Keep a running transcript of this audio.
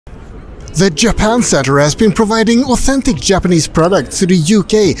The Japan Center has been providing authentic Japanese products to the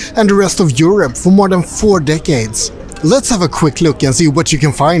UK and the rest of Europe for more than 4 decades. Let's have a quick look and see what you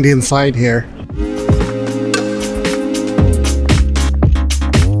can find inside here.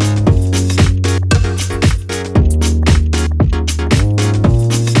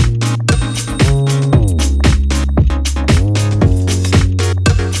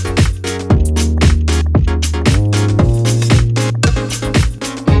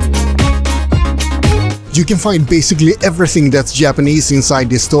 You can find basically everything that's Japanese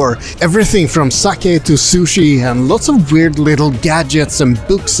inside this store. Everything from sake to sushi and lots of weird little gadgets and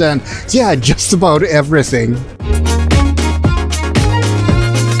books and yeah, just about everything.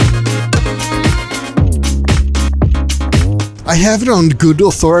 I have it on good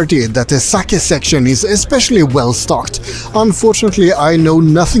authority that the sake section is especially well stocked. Unfortunately, I know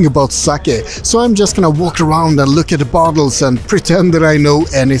nothing about sake, so I'm just gonna walk around and look at the bottles and pretend that I know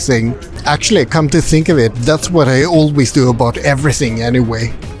anything. Actually, come to think of it, that's what I always do about everything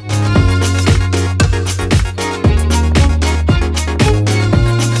anyway.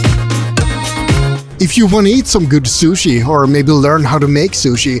 If you want to eat some good sushi or maybe learn how to make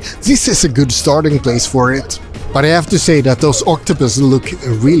sushi, this is a good starting place for it. But I have to say that those octopus look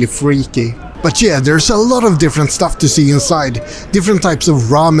really freaky. But yeah, there's a lot of different stuff to see inside. Different types of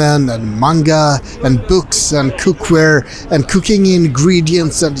ramen and manga and books and cookware and cooking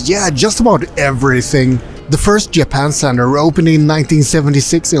ingredients and yeah, just about everything. The first Japan Center opened in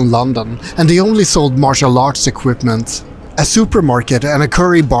 1976 in London and they only sold martial arts equipment. A supermarket and a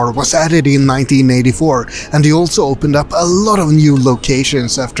curry bar was added in 1984 and they also opened up a lot of new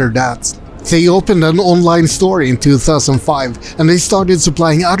locations after that. They opened an online store in 2005 and they started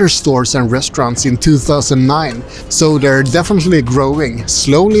supplying other stores and restaurants in 2009, so they're definitely growing,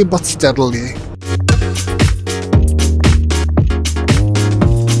 slowly but steadily.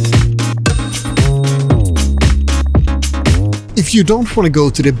 If you don't want to go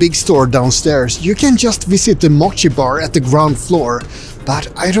to the big store downstairs, you can just visit the Mochi Bar at the ground floor.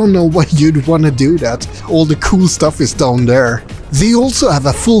 But I don't know why you'd want to do that, all the cool stuff is down there. They also have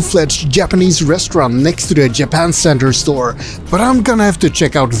a full-fledged Japanese restaurant next to the Japan Center store, but I'm gonna have to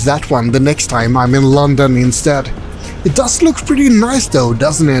check out that one the next time I'm in London instead. It does look pretty nice though,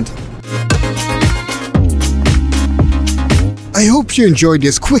 doesn't it? I hope you enjoyed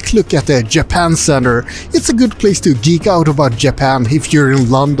this quick look at the Japan Center. It's a good place to geek out about Japan if you're in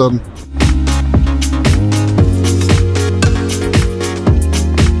London.